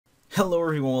Hello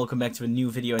everyone, welcome back to a new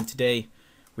video, and today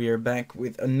we are back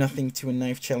with a nothing to a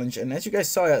knife challenge. And as you guys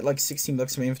saw, I had like 16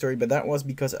 bucks in my inventory, but that was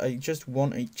because I just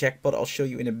won a jackpot. I'll show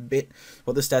you in a bit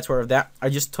what the stats were of that. I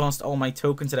just tossed all my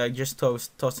tokens that I just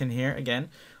tossed in here again.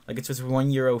 Like it was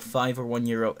 €1.05 or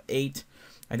 €1.08.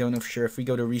 I don't know for sure. If we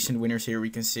go to recent winners here, we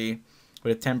can see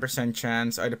with a 10%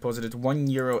 chance I deposited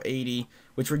 €1.80,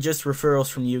 which were just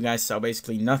referrals from you guys, so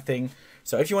basically nothing.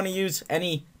 So if you want to use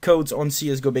any codes on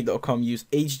csgobig.com, use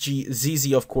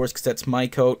HGZZ, of course, because that's my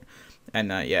code. And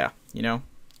yeah, you know,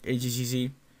 HGZZ,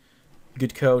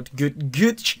 good code,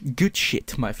 good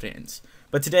shit, my friends.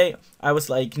 But today I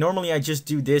was like, normally I just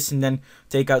do this and then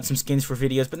take out some skins for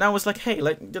videos, but now I was like, hey,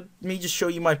 let me just show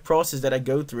you my process that I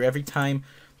go through every time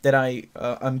that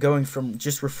I'm going from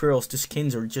just referrals to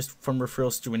skins or just from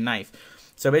referrals to a knife.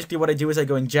 So basically what I do is I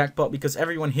go in jackpot because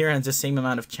everyone here has the same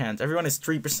amount of chance. Everyone has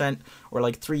 3% or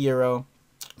like €3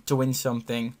 to win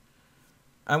something.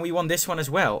 And we won this one as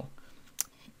well.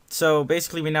 So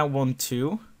basically we now won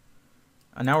 2.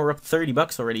 And now we're up 30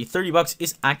 bucks already. 30 bucks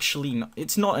is actually,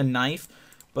 it's not a knife,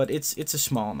 but it's a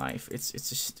small knife. It's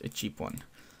just a cheap one.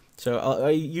 So I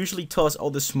usually toss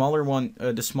all the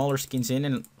smaller skins in,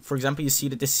 and for example, you see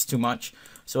that this is too much,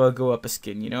 so I'll go up a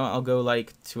skin. You know, I'll go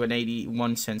like to an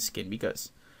 81-cent skin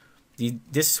because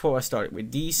this is what I started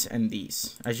with. These and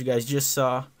these, as you guys just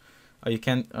saw. Oh, you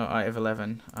can't. I have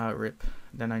 11. Rip.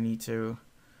 Then I need to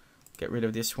get rid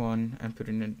of this one and put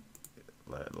it in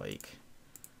like.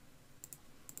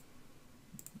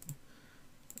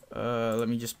 Let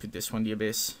me just put this one, the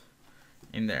Abyss,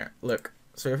 in there. Look.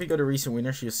 So if we go to recent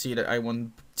winners, you'll see that I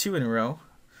won 2 in a row.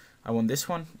 I won this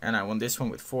one, and I won this one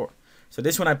with 4. So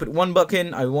this one I put $1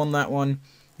 in, I won that one.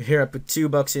 Here I put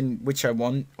 $2 in, which I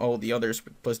won all the others,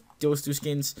 plus those 2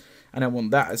 skins, and I won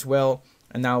that as well.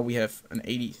 And now we have an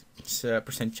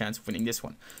 80% chance of winning this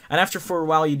one. And after for a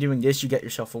while you're doing this, you get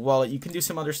yourself a wallet. You can do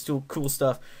some other still cool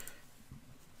stuff.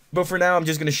 But for now, I'm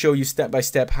just going to show you step by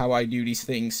step how I do these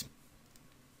things.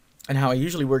 And how I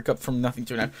usually work up from nothing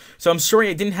to enough. So I'm sorry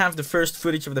I didn't have the first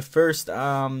footage of the first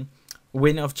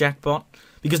win of jackpot,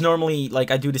 because normally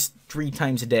like I do this 3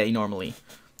 times a day normally,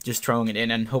 just throwing it in,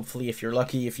 and hopefully if you're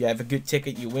lucky, if you have a good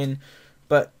ticket, you win.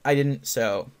 But I didn't,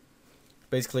 so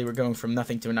basically we're going from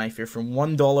nothing to a knife here, from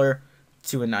 $1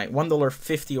 to a knife,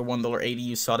 $1.50 or $1.80.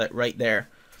 You saw that right there,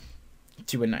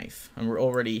 to a knife, and we're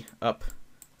already up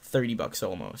 30 bucks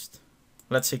almost.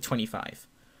 Let's say 25.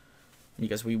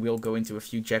 Because we will go into a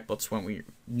few jackpots when we're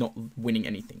not winning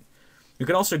anything. You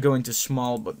can also go into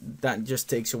small, but that just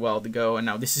takes a while to go. And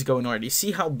now this is going already.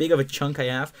 See how big of a chunk I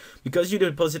have? Because you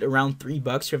deposit around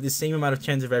 $3, you have the same amount of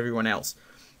chance of everyone else.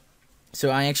 So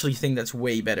I actually think that's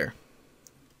way better.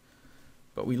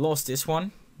 But we lost this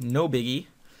one. No biggie.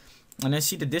 And I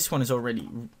see that this one is already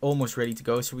almost ready to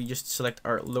go. So we just select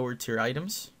our lower tier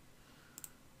items.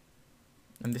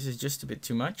 And this is just a bit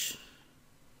too much.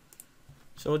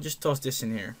 So we'll just toss this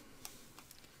in here.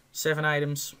 7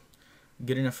 items.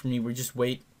 Good enough for me. We just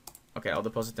wait. Okay, I'll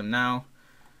deposit them now.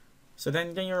 So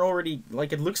then you're already,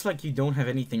 like, it looks like you don't have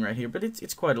anything right here, but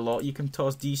it's quite a lot. You can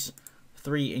toss these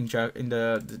 3 in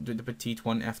the petite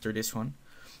one after this one.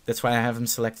 That's why I have them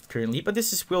selected currently. But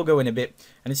this will go in a bit,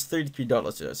 and it's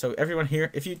 $33. So everyone here,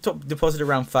 if you deposit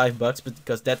around $5, but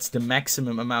because that's the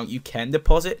maximum amount you can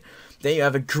deposit, then you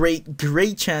have a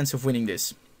great chance of winning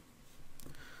this.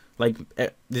 Like,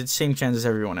 the same chance as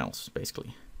everyone else,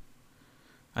 basically.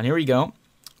 And here we go.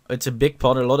 It's a big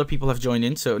pot. A lot of people have joined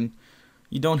in, so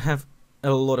you don't have a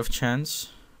lot of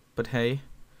chance. But hey,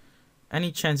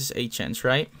 any chance is a chance,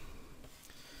 right?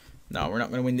 No, we're not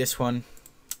going to win this one.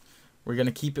 We're going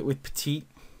to keep it with petite.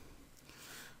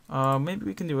 Maybe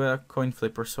we can do a coin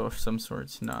flip or so of some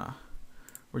sorts. Nah.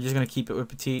 We're just going to keep it with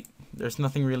petite. There's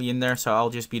nothing really in there, so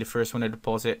I'll just be the first one to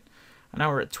deposit. And now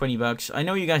we're at 20 bucks. I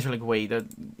know you guys are like, wait,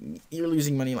 you're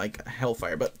losing money like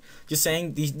hellfire. But just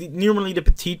saying, normally the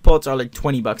petite pots are like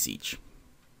 20 bucks each.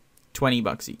 20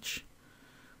 bucks each.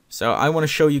 So I want to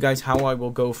show you guys how I will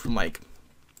go from like,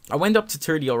 I went up to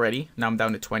 30 already. Now I'm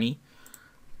down to 20.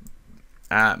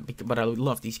 But I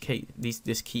love this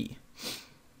key.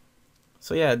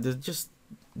 So yeah, just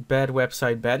bad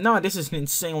website, bad. No, this is an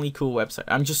insanely cool website.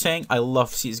 I'm just saying, I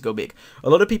love CSGO Big. A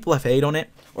lot of people have hate on it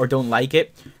or don't like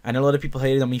it, and a lot of people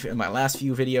hated on me in my last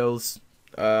few videos.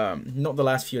 Not the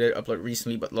last few that I uploaded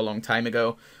recently, but a long time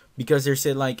ago, because they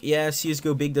said like, yeah,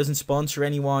 CSGO Big doesn't sponsor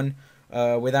anyone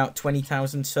without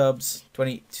 20,000 subs,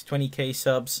 20k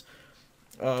subs.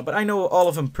 But I know all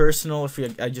of them personal. If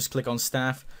I just click on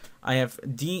staff, I have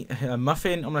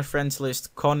Muffin on my friends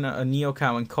list,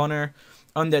 Neocow and Connor.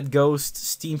 Undead Ghost,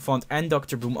 Steamfont, and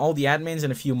Dr. Boom, all the admins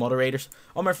and a few moderators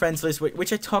on my friends list,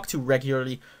 which I talk to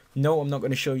regularly. No, I'm not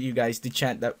going to show you guys the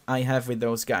chat that I have with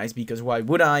those guys, because why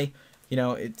would I? You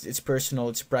know, it's personal,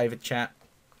 it's a private chat.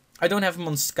 I don't have them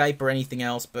on Skype or anything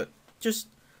else, but just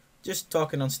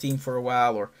talking on Steam for a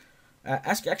while. Or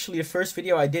actually, the first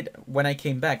video I did when I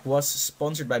came back was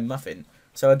sponsored by Muffin.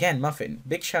 So again, Muffin,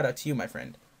 big shout out to you, my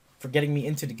friend, for getting me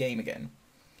into the game again.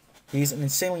 He's an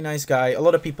insanely nice guy. A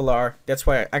lot of people are. That's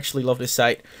why I actually love this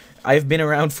site. I've been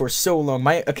around for so long.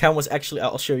 My account was actually...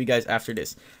 I'll show you guys after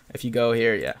this. If you go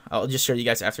here, yeah. I'll just show you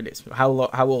guys after this.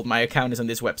 How old my account is on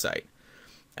this website.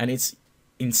 And it's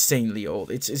insanely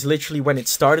old. It's literally when it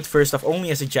started, first off,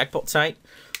 only as a jackpot site.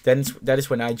 Then that is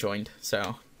when I joined.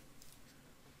 So...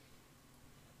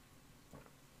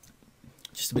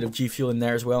 just a bit of G Fuel in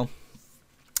there as well.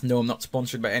 No, I'm not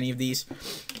sponsored by any of these.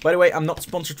 By the way, I'm not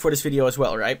sponsored for this video as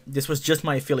well, right? This was just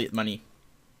my affiliate money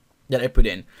that I put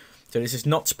in. So this is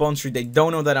not sponsored. They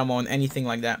don't know that I'm on anything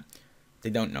like that.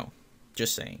 They don't know.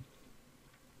 Just saying.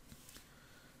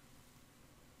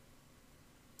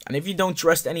 And if you don't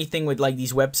trust anything with like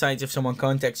these websites, if someone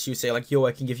contacts you, say like, yo,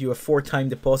 I can give you a 4-time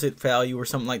deposit value or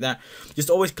something like that,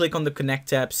 just always click on the Connect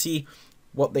tab, see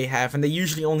what they have. And they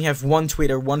usually only have one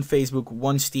Twitter, one Facebook,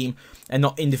 one Steam, and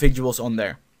not individuals on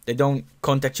there. They don't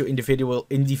contact you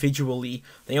individually.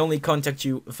 They only contact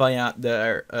you via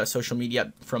their social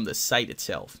media from the site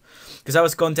itself. Because I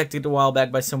was contacted a while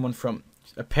back by someone from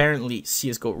apparently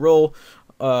CSGO Roll.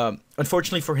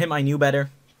 Unfortunately for him, I knew better.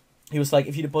 He was like,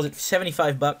 if you deposit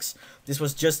 $75, this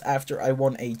was just after I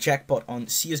won a jackpot on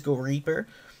CSGO Reaper.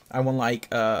 I won like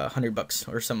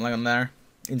 $100 or something like on there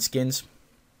in skins.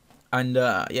 And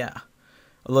yeah,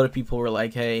 a lot of people were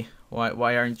like, hey,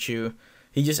 why aren't you...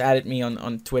 He just added me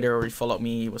on Twitter, or he followed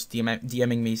me. He was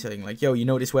DMing me saying like, yo, you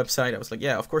know this website? I was like,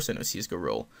 yeah, of course I know CSGO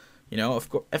Roll. You know, of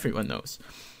course, everyone knows.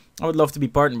 I would love to be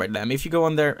partnered by them. If you go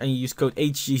on there and you use code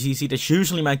HGCC, that's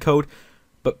usually my code.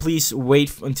 But please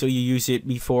wait until you use it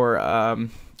before I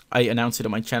announce it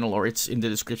on my channel, or it's in the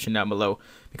description down below.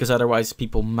 Because otherwise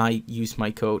people might use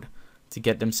my code to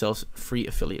get themselves free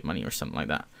affiliate money or something like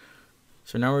that.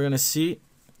 So now we're going to see.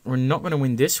 We're not going to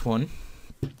win this one,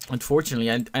 unfortunately,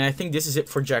 and I think this is it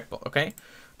for jackpot, okay?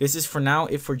 This is for now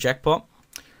it for jackpot.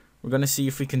 We're gonna see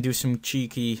if we can do some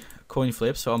cheeky coin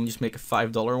flips, so I'm just make a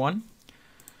 $5 one.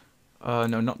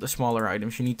 No, not the smaller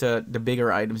items. You need the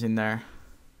bigger items in there.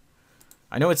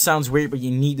 I know it sounds weird, but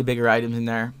you need the bigger items in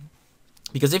there.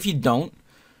 Because if you don't...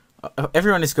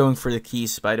 everyone is going for the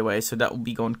keys, by the way, so that will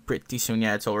be going pretty soon.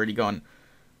 Yeah, it's already gone.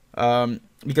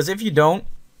 Because if you don't,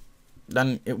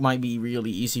 then it might be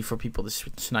really easy for people to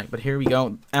snipe. But here we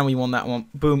go. And we won that one.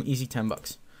 Boom. Easy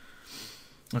 $10.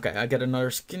 Okay, I get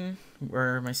another skin.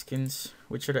 Where are my skins?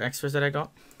 Which are the extras that I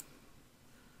got?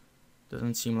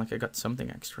 Doesn't seem like I got something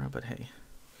extra, but hey.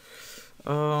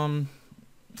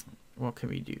 What can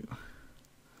we do?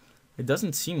 It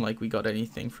doesn't seem like we got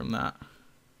anything from that.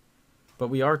 But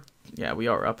we are, yeah, we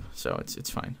are up, so it's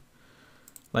fine.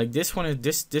 Like this one is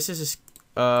this is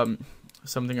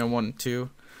something I want to.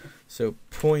 So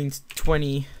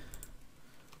 0.20.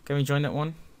 Can we join that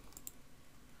one?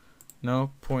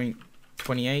 No.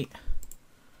 0.28.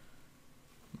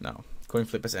 No. Coin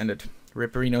flip has ended.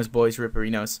 Ripperinos, boys.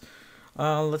 Ripperinos.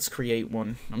 Let's create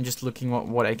one. I'm just looking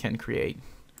what I can create.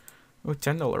 Oh,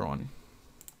 $10 one.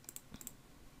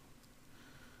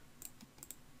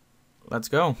 Let's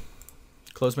go.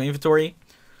 Close my inventory.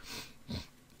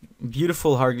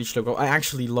 Beautiful Hardglitch logo. I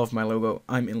actually love my logo.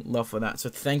 I'm in love with that. So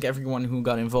thank everyone who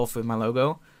got involved with my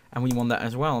logo. And we won that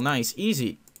as well. Nice.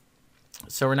 Easy.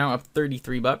 So we're now up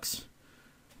 $33.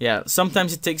 Yeah,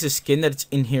 sometimes it takes a skin that's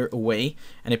in here away.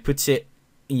 And it puts it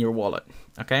in your wallet.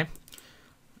 Okay?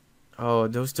 Oh,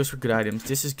 those were good items.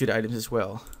 This is good items as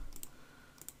well.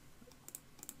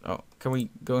 Oh, can we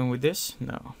go in with this?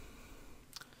 No.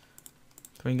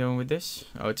 Can we go in with this?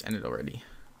 Oh, it's ended already.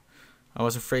 I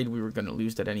was afraid we were going to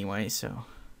lose that anyway, so...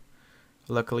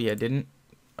 Luckily I didn't.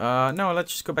 No,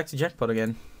 let's just go back to jackpot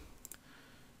again.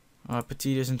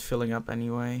 Petite isn't filling up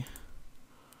anyway.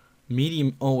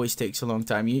 Medium always takes a long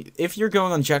time. If you're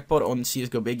going on jackpot on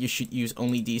CSGO Big, you should use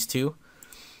only these two.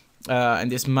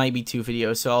 And this might be 2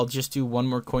 videos, so I'll just do one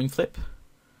more coin flip.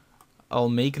 I'll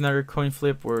make another coin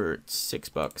flip where it's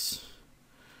 $6.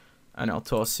 And I'll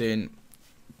toss in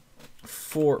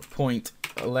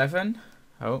 4.11.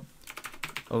 Oh.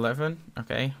 11.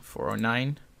 Okay.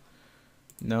 409.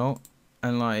 No.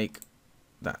 And like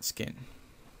that skin.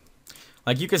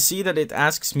 Like you can see that it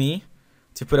asks me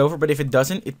to put over, but if it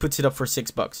doesn't, it puts it up for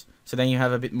 $6. So then you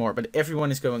have a bit more. But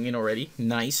everyone is going in already.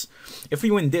 Nice. If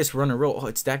we win this, we're on a roll. Oh,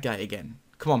 it's that guy again.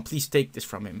 Come on, please take this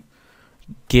from him.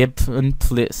 Gibbon,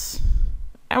 please.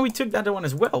 And we took that one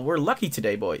as well. We're lucky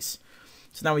today, boys.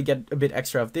 So now we get a bit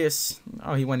extra of this.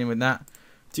 Oh, he went in with that.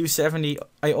 270.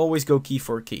 I always go key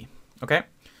for a key. Okay?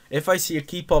 If I see a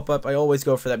key pop up, I always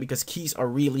go for that because keys are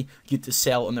really good to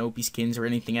sell on OP skins or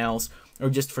anything else, or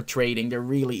just for trading. They're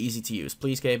really easy to use.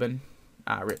 Please, Gaben.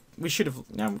 Ah, rip. We should have.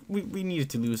 No, we needed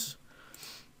to lose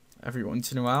every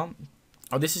once in a while.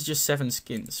 Oh, this is just 7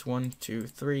 skins. 1, 2,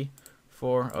 3,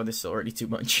 4. Oh, this is already too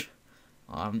much.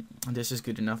 This is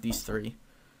good enough. These 3.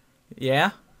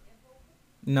 Yeah.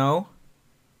 No.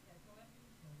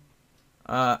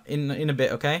 In a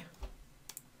bit, okay.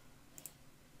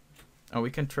 Oh, we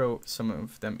can throw some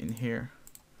of them in here.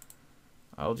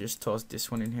 I'll just toss this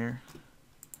one in here.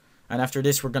 And after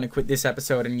this, we're going to quit this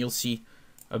episode, and you'll see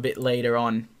a bit later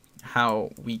on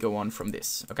how we go on from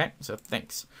this. Okay? So,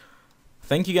 thanks.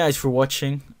 Thank you guys for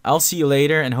watching. I'll see you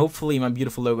later, and hopefully my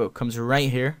beautiful logo comes right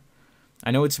here.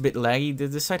 I know it's a bit laggy.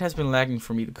 This site has been lagging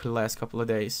for me the last couple of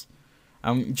days.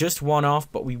 Just one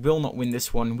off, but we will not win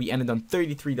this one. We ended on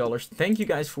 $33. Thank you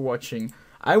guys for watching.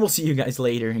 I will see you guys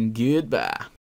later, and goodbye.